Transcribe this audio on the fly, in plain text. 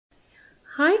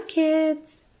Hi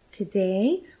kids!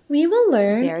 Today we will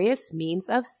learn various means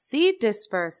of seed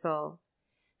dispersal.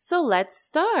 So let's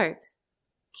start.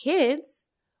 Kids,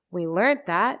 we learned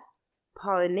that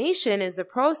pollination is a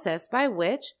process by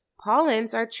which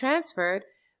pollens are transferred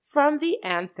from the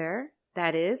anther,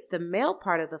 that is, the male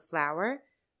part of the flower,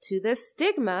 to the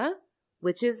stigma,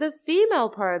 which is the female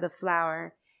part of the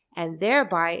flower, and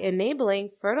thereby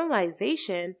enabling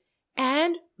fertilization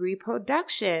and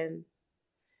reproduction.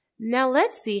 Now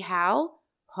let's see how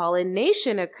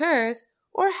pollination occurs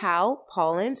or how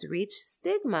pollens reach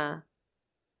stigma.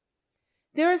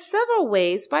 There are several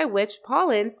ways by which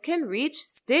pollens can reach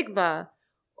stigma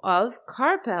of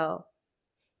carpel.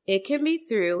 It can be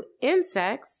through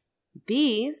insects,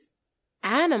 bees,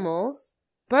 animals,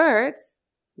 birds,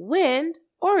 wind,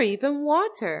 or even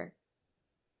water.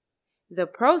 The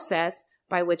process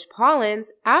by which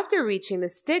pollens, after reaching the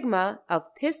stigma of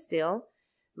pistil,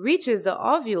 reaches the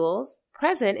ovules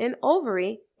present in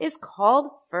ovary is called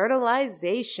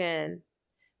fertilization,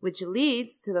 which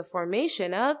leads to the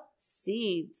formation of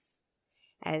seeds.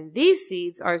 And these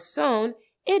seeds are sown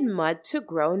in mud to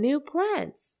grow new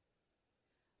plants.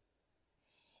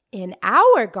 In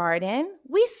our garden,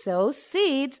 we sow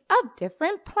seeds of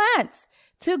different plants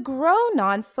to grow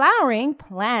non-flowering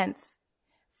plants,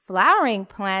 flowering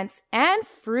plants, and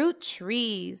fruit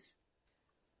trees.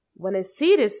 When a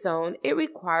seed is sown, it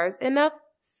requires enough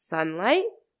sunlight,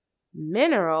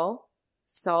 mineral,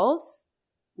 salts,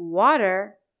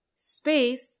 water,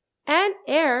 space, and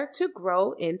air to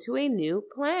grow into a new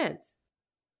plant.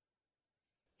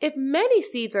 If many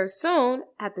seeds are sown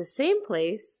at the same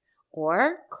place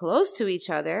or close to each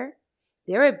other,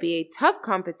 there would be a tough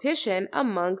competition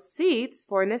among seeds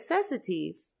for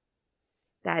necessities.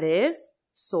 That is,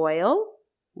 soil,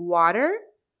 water,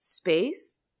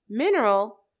 space,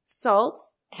 mineral,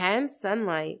 salts, and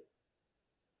sunlight.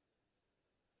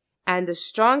 And the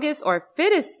strongest or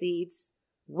fittest seeds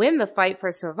win the fight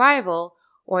for survival,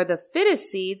 or the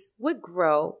fittest seeds would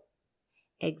grow.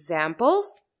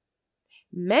 Examples: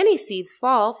 many seeds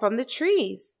fall from the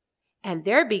trees, and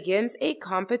there begins a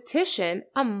competition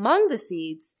among the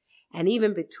seeds, and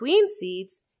even between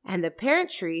seeds and the parent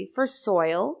tree for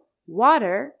soil,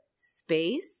 water,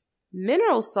 space,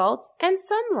 mineral salts, and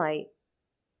sunlight.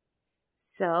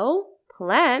 So,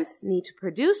 plants need to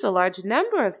produce a large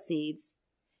number of seeds,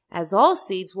 as all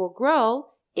seeds will grow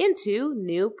into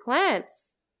new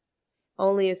plants.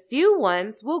 Only a few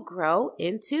ones will grow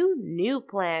into new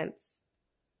plants.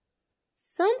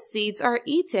 Some seeds are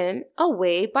eaten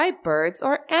away by birds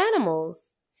or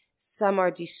animals. Some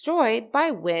are destroyed by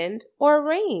wind or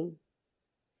rain.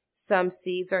 Some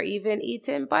seeds are even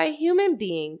eaten by human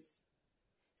beings.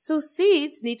 So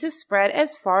seeds need to spread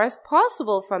as far as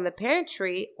possible from the parent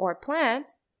tree or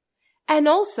plant, and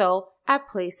also at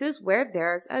places where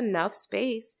there's enough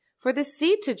space for the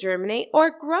seed to germinate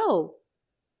or grow.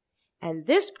 And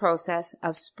this process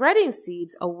of spreading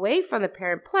seeds away from the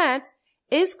parent plant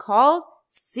is called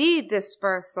seed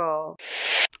dispersal.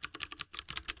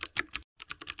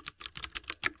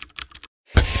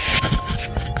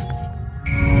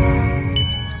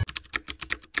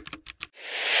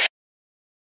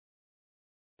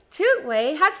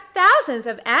 TutWay has thousands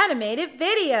of animated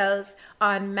videos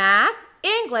on math,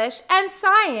 English, and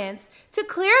science to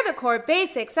clear the core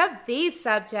basics of these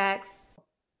subjects.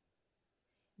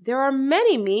 There are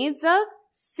many means of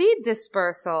seed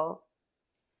dispersal.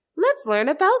 Let's learn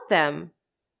about them.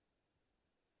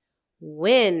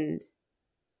 Wind.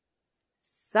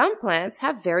 Some plants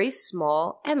have very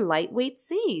small and lightweight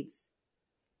seeds.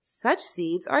 Such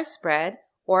seeds are spread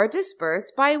or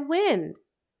dispersed by wind.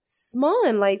 Small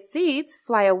and light seeds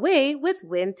fly away with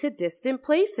wind to distant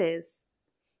places.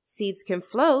 Seeds can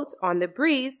float on the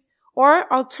breeze,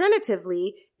 or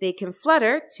alternatively, they can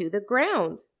flutter to the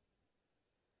ground.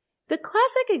 The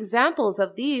classic examples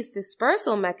of these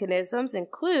dispersal mechanisms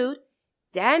include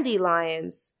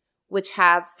dandelions, which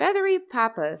have feathery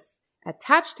pappus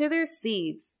attached to their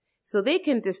seeds, so they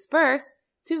can disperse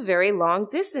to very long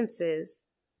distances.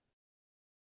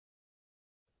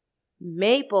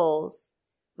 Maples,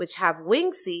 which have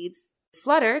wing seeds,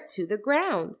 flutter to the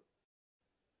ground.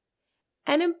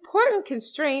 An important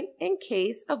constraint in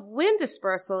case of wind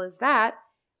dispersal is that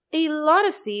a lot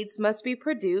of seeds must be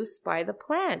produced by the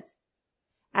plant,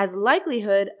 as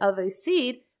likelihood of a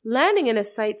seed landing in a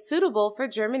site suitable for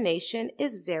germination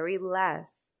is very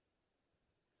less.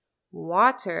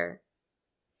 Water.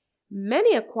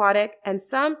 Many aquatic and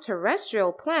some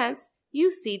terrestrial plants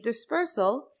use seed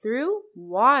dispersal through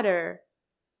water.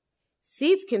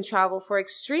 Seeds can travel for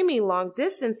extremely long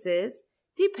distances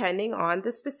depending on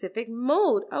the specific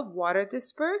mode of water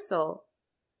dispersal.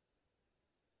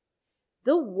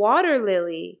 The water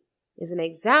lily is an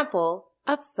example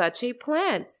of such a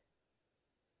plant.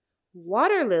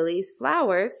 Water lilies'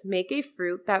 flowers make a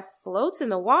fruit that floats in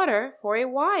the water for a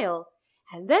while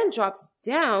and then drops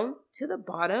down to the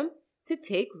bottom to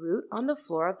take root on the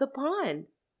floor of the pond.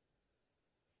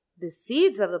 The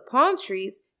seeds of the pond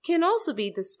trees can also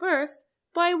be dispersed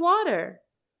by water.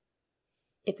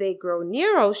 If they grow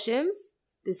near oceans,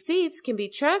 the seeds can be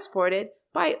transported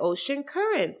by ocean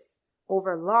currents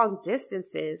over long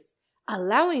distances,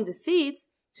 allowing the seeds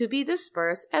to be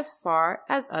dispersed as far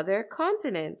as other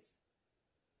continents.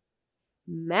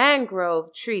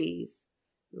 Mangrove trees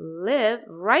live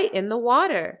right in the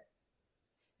water.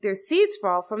 Their seeds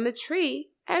fall from the tree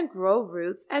and grow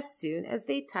roots as soon as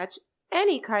they touch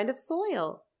any kind of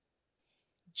soil.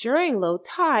 During low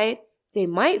tide, they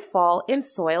might fall in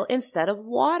soil instead of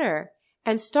water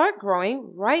and start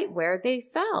growing right where they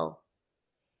fell.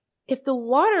 If the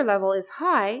water level is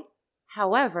high,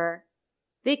 however,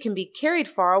 they can be carried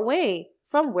far away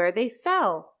from where they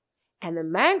fell, and the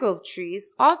mangrove trees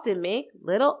often make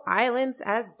little islands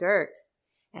as dirt,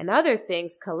 and other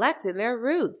things collect in their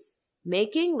roots,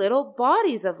 making little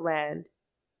bodies of land.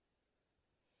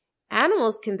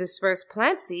 Animals can disperse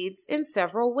plant seeds in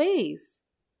several ways.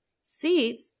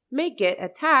 Seeds may get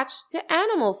attached to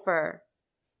animal fur.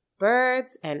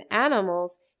 Birds and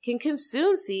animals can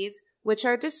consume seeds which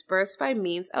are dispersed by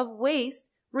means of waste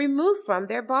removed from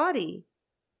their body.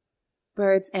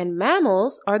 Birds and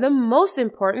mammals are the most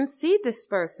important seed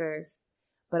dispersers,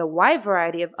 but a wide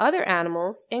variety of other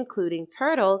animals, including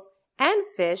turtles and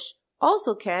fish,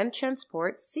 also can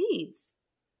transport seeds.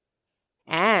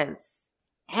 Ants.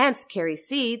 Ants carry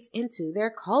seeds into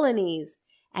their colonies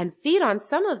and feed on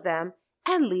some of them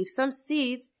and leave some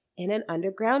seeds in an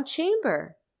underground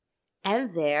chamber.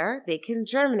 And there they can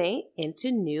germinate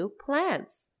into new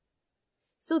plants.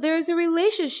 So there is a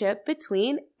relationship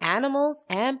between animals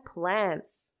and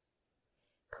plants.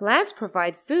 Plants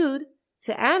provide food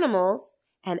to animals,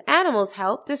 and animals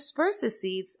help disperse the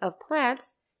seeds of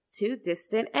plants to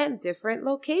distant and different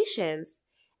locations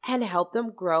and help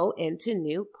them grow into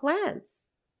new plants.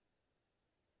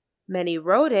 Many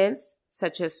rodents,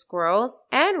 such as squirrels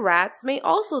and rats, may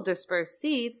also disperse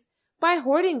seeds by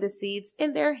hoarding the seeds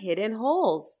in their hidden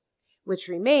holes, which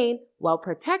remain well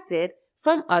protected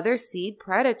from other seed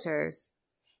predators.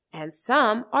 And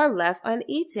some are left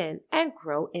uneaten and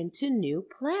grow into new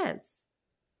plants.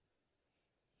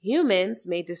 Humans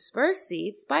may disperse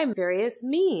seeds by various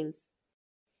means,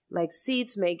 like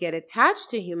seeds may get attached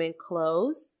to human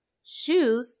clothes,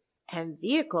 shoes, and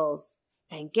vehicles,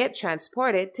 and get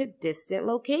transported to distant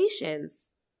locations.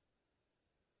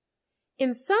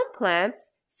 In some plants,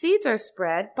 seeds are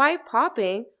spread by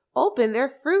popping open their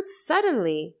fruits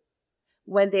suddenly.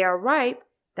 When they are ripe,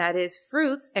 that is,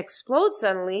 fruits explode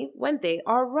suddenly when they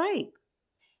are ripe.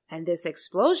 And this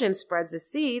explosion spreads the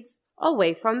seeds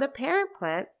away from the parent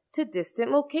plant to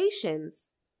distant locations.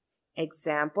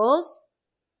 Examples: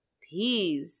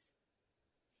 peas.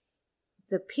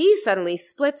 The pea suddenly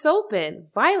splits open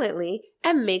violently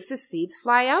and makes the seeds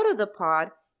fly out of the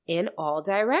pod in all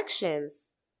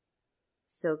directions.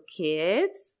 So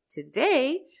kids,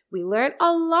 today we learned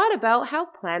a lot about how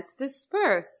plants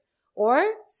disperse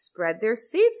or spread their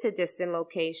seeds to distant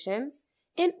locations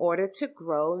in order to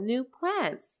grow new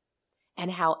plants,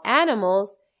 and how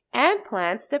animals and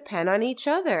plants depend on each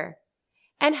other,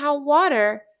 and how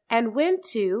water and wind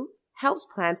too helps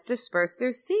plants disperse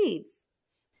their seeds.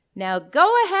 Now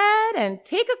go ahead and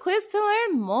take a quiz to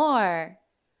learn more.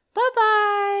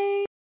 Bye-bye.